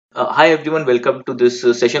Hi everyone, welcome to this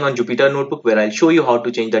session on Jupyter Notebook where I'll show you how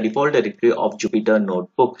to change the default directory of Jupyter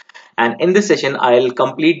Notebook. And in this session, I'll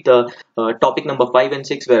complete the topic number 5 and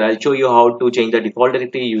 6 where I'll show you how to change the default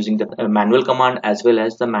directory using the manual command as well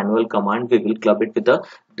as the manual command. We will club it with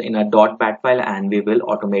in a .bat file and we will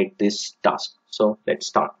automate this task. So let's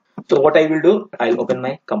start. So what I will do, I'll open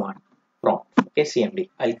my command prompt. Okay, CMD.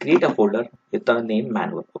 I'll create a folder with the name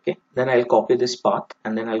manual. Okay, then I'll copy this path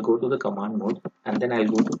and then I'll go to the command mode and then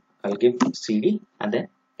I'll give cd and then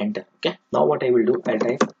enter. Okay, now what I will do, I'll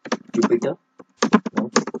type Jupyter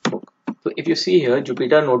Notebook. So if you see here,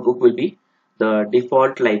 Jupyter Notebook will be the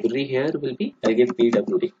default library. Here will be, I'll give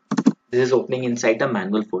pwd. This is opening inside the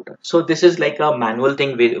manual folder. So this is like a manual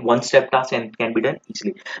thing with one step task and can be done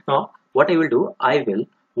easily. Now what I will do, I will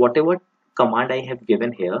whatever command I have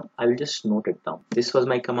given here, I will just note it down. This was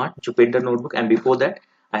my command, Jupyter Notebook, and before that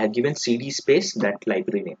I have given cd space that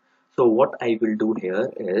library name. So what I will do here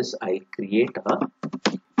is I'll create I'll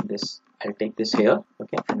take this here,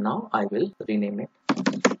 okay, and now I will rename it.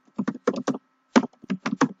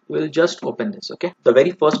 We'll just open this, okay. The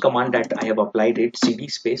very first command that I have applied it, cd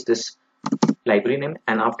space this library name,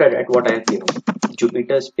 and after that what I have given,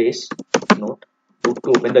 Jupyter space note to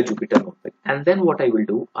open the Jupyter Notebook. And then what I will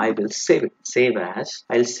do, I will save it.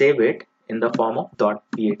 I'll save it in the form of .bat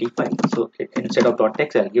file. So instead of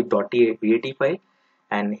 .text, I'll give .bat file,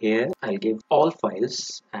 and here I'll give all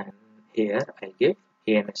files, and here I'll give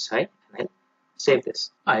ANSI, and I'll save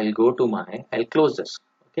this. I'll close this.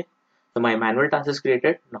 Okay, so my manual task is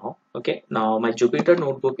created now. Okay, now my Jupyter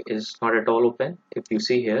Notebook is not at all open. If you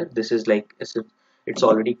see here, this is like it's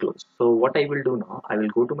already closed. So what I will do now, I will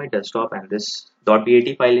go to my desktop and this .bat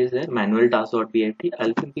file is there, manual task.bat.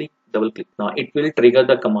 I'll simply double click. Now it will trigger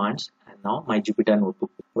the commands and now my Jupyter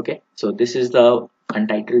Notebook. Okay, so this is the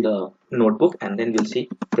untitled notebook, and then we'll see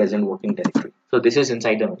present working directory. So this is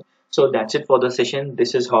inside the notebook. So that's it for the session.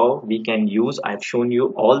 This is how we can use. I've shown you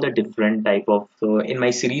all the different type of, so in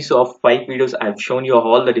my series of 5 videos, I've shown you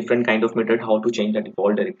all the different kind of method how to change the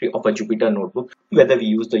default directory of a Jupyter Notebook, whether we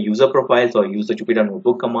use the user profiles or use the Jupyter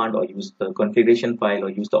Notebook command or use the configuration file or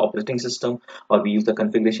use the operating system or we use the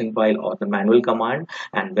configuration file or the manual command,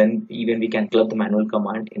 and when even we can club the manual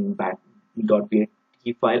command in .bat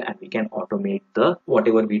file and we can automate the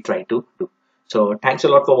whatever we try to do. So thanks a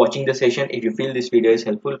lot for watching the session. If you feel this video is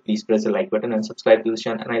helpful, please press the like button and subscribe to this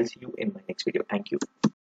channel, and I'll see you in my next video. Thank you.